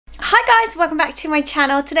Hi guys, welcome back to my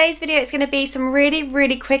channel. Today's video is going to be some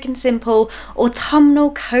really quick and simple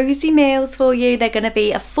autumnal cozy meals for you. They're going to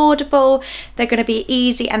be affordable, they're going to be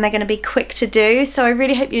easy, and they're going to be quick to do. So I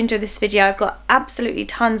really hope you enjoy this video. I've got absolutely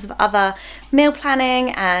tons of other meal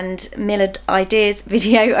planning and meal ideas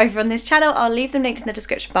video over on this channel. I'll leave them linked in the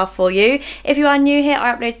description bar for you. If you are new here,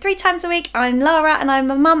 I upload 3 times a week. I'm Lara and I'm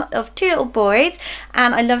a mum of 2 little boys,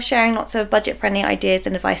 and I love sharing lots of budget friendly ideas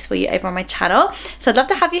and advice for you over on my channel. So I'd love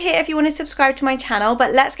to have you here if you want to subscribe to my channel.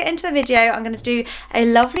 But let's get into the video. I'm going to do a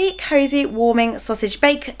lovely cozy warming sausage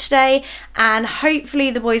bake today, and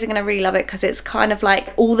hopefully the boys are going to really love it because it's kind of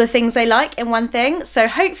like all the things they like in one thing. So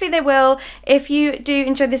hopefully they will. If you do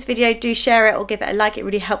enjoy this video, do share it or give it a like. It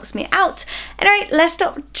really helps me out. Anyway, let's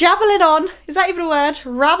stop jabbling on. Is that even a word?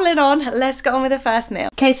 Rabbling on. Let's get on with the first meal.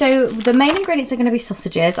 Okay, so the main ingredients are going to be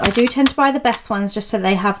sausages. I do tend to buy the best ones just so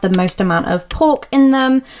they have the most amount of pork in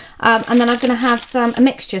them. And then I'm going to have a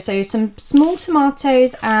mixture, so some small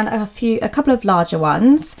tomatoes and a couple of larger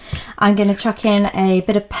ones. I'm going to chuck in a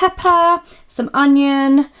bit of pepper, some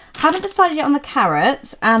onion, haven't decided yet on the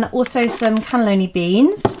carrots, and also some cannelloni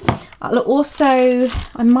beans.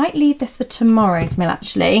 I might leave this for tomorrow's meal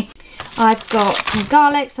actually. I've got some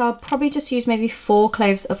garlic, so I'll probably just use maybe 4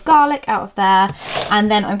 cloves of garlic out of there. And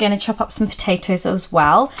then I'm going to chop up some potatoes as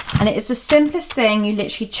well. And it is the simplest thing. You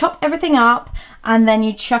literally chop everything up and then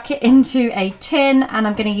you chuck it into a tin, and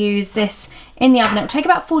I'm going to use this in the oven. It'll take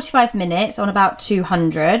about 45 minutes on about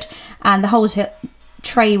 200, and the whole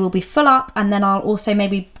tray will be full up, and then I'll also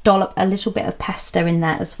maybe dollop a little bit of pesto in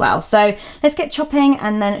there as well. So let's get chopping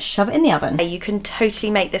and then shove it in the oven. You can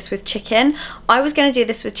totally make this with chicken. I was going to do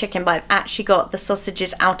this with chicken, but I've actually got the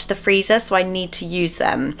sausages out of the freezer, so I need to use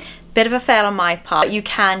them. Bit of a fail on my part. You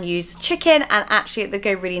can use chicken, and actually they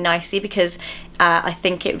go really nicely because I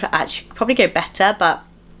think it would actually probably go better, but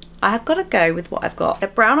I have got to go with what I've got. I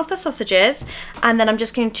brown off the sausages, and then I'm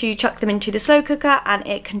just going to chuck them into the slow cooker, and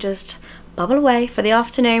it can just bubble away for the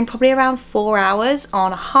afternoon, probably around 4 hours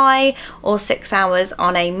on a high or 6 hours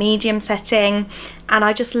on a medium setting. And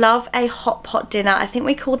I just love a hot pot dinner. I think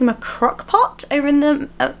we call them a crock pot over in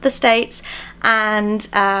the States, and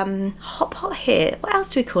hot pot here. What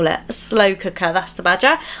else do we call it? A slow cooker, that's the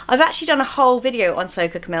badger. I've actually done a whole video on slow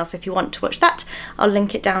cooker meals, so if you want to watch that, I'll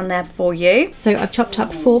link it down there for you. So I've chopped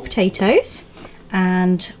up 4 potatoes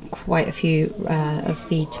and quite a few of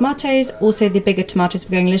the tomatoes. Also the bigger tomatoes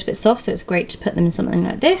were going a little bit soft, so it's great to put them in something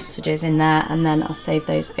like this. Sausages in there, and then I'll save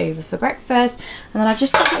those over for breakfast. And then I've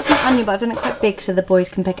just chopped up some onion, but I've done it quite big so the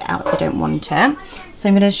boys can pick it out if they don't want it. So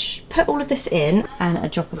I'm going to put all of this in, and a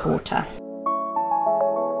drop of water.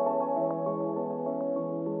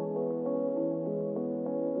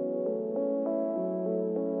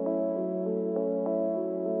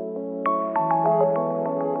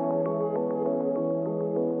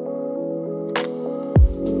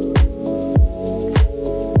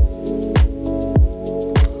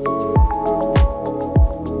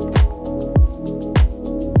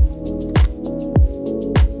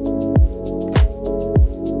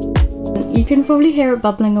 You can probably hear it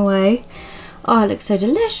bubbling away. Oh, it looks so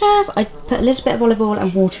delicious. I put a little bit of olive oil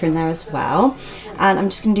and water in there as well. And I'm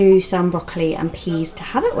just going to do some broccoli and peas to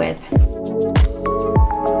have it with.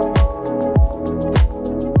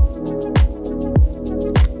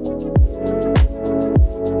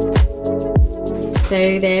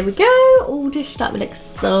 So there we go, all dished up. It looks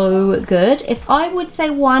so good. If I would say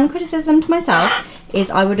one criticism to myself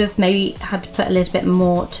is I would have maybe had to put a little bit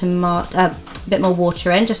more more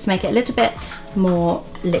water in, just to make it a little bit more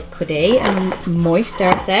liquidy and moist,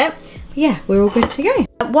 dare I say it. But yeah, we're all good to go.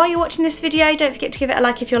 While you're watching this video, don't forget to give it a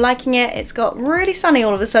like if you're liking it. It's got really sunny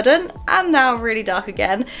all of a sudden, and now really dark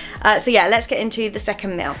again. So yeah, let's get into the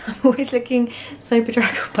second meal. I'm always looking so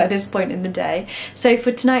bedraggled by this point in the day. So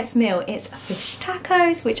for tonight's meal, it's fish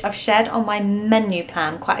tacos, which I've shared on my menu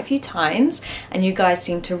plan quite a few times, and you guys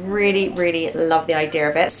seem to really love the idea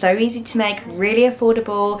of it. So easy to make, really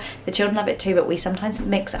affordable. The children love it too, but we sometimes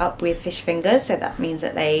mix it up with fish fingers, so that means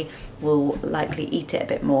that they will likely eat it a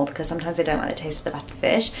bit more because sometimes they don't like the taste of the battered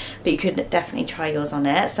fish. But you could definitely try yours on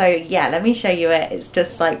it. So yeah, let me show you it. It's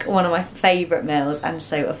just like one of my favourite meals and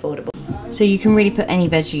so affordable. So you can really put any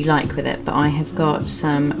veg you like with it, but I have got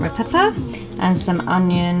some red pepper and some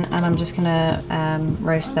onion, and I'm just gonna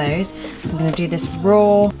roast those. I'm gonna do this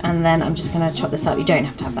raw, and then I'm just gonna chop this up. You don't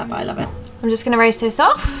have to have that, but I love it. I'm just gonna roast this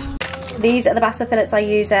off. These are the bassa fillets I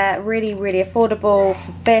use. They're really affordable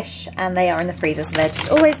for fish, and they are in the freezer, so they're just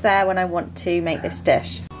always there when I want to make this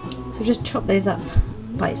dish. So just chop those up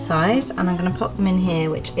bite size, and I'm going to pop them in here,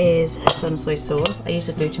 which is some soy sauce. I use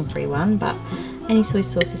a gluten-free one, but any soy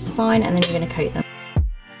sauce is fine, and then you're going to coat them.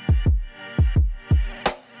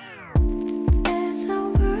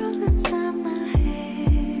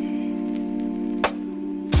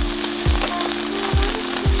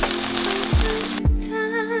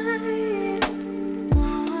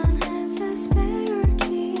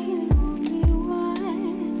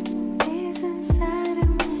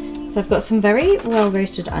 So I've got some very well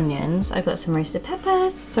roasted onions, I've got some roasted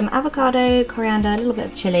peppers, some avocado, coriander, a little bit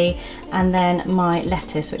of chilli, and then my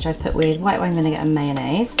lettuce, which I've put with white wine vinegar and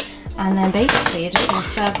mayonnaise. And then basically you're just going to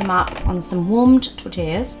serve them up on some warmed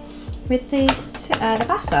tortillas with the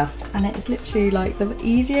pasta. And it's literally like the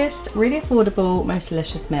easiest, really affordable, most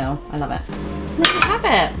delicious meal. I love it. And there you have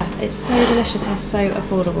it. It's so delicious and so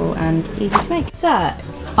affordable and easy to make. So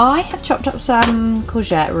I have chopped up some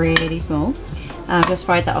courgette really small. I've just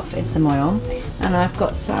fried that off in some oil, and I've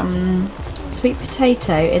got some sweet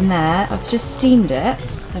potato in there. I've just steamed it.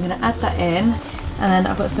 I'm going to add that in, and then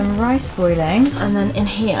I've got some rice boiling, and then in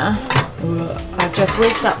here I've just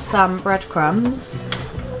whizzed up some breadcrumbs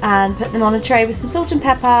and put them on a tray with some salt and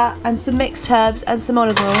pepper and some mixed herbs and some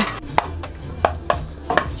olive oil.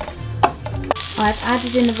 I've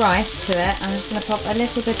added in the rice to it. I'm just going to pop a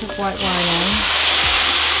little bit of white wine in.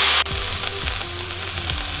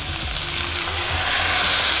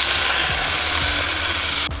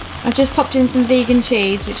 I've just popped in some vegan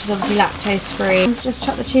cheese, which is obviously lactose free. Just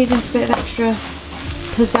chuck the cheese in for a bit of extra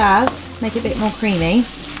pizzazz, make it a bit more creamy.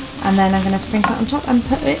 And then I'm going to sprinkle it on top and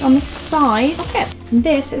put it on the side. Okay, and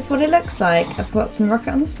this is what it looks like. I've got some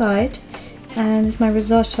rocket on the side, and it's my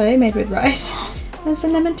risotto made with rice. There's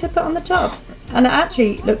some lemon to put on the top. And it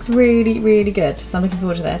actually looks really good, so I'm looking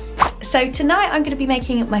forward to this. So tonight I'm going to be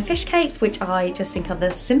making my fish cakes, which I just think are the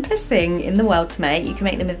simplest thing in the world to make. You can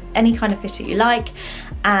make them with any kind of fish that you like,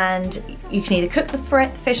 and you can either cook the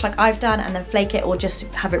fish like I've done and then flake it, or just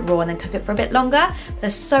have it raw and then cook it for a bit longer. They're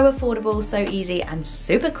so affordable, so easy, and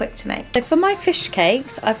super quick to make. So for my fish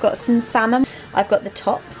cakes, I've got some salmon. I've got the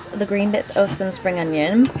tops, the green bits of some spring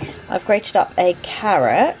onion. I've grated up a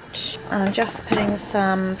carrot. I'm just putting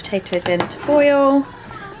some potatoes in to boil.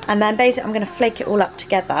 And then basically I'm going to flake it all up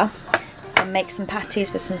together and make some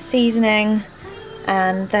patties with some seasoning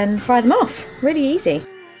and then fry them off. Really easy.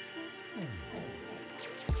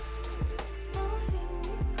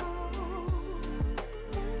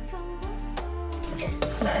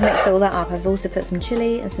 Just to mix all that up, I've also put some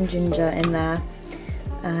chilli and some ginger in there.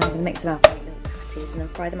 I'm going to mix them up, make little patties, and then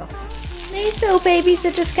fry them off. These little babies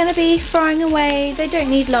are just going to be frying away. They don't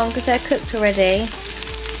need long because they're cooked already.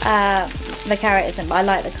 The carrot isn't, but I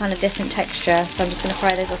like the kind of different texture, so I'm just going to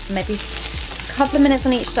fry those off for maybe a couple of minutes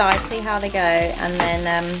on each side, see how they go, and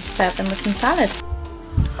then serve them with some salad.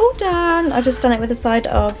 All done. I've just done it with the side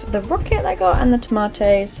of the rocket I got and the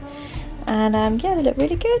tomatoes. And yeah, they look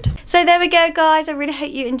really good. So there we go, guys. I really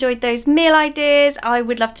hope you enjoyed those meal ideas. I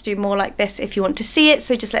would love to do more like this if you want to see it,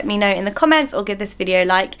 so just let me know in the comments or give this video a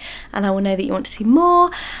like, and I will know that you want to see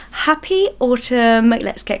more. Happy autumn.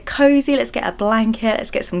 Let's get cozy, let's get a blanket,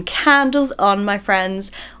 let's get some candles on, my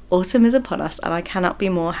friends. Autumn is upon us and I cannot be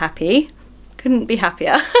more happy. Couldn't be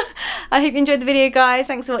happier. I hope you enjoyed the video, guys.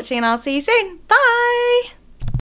 Thanks for watching, and I'll see you soon. Bye.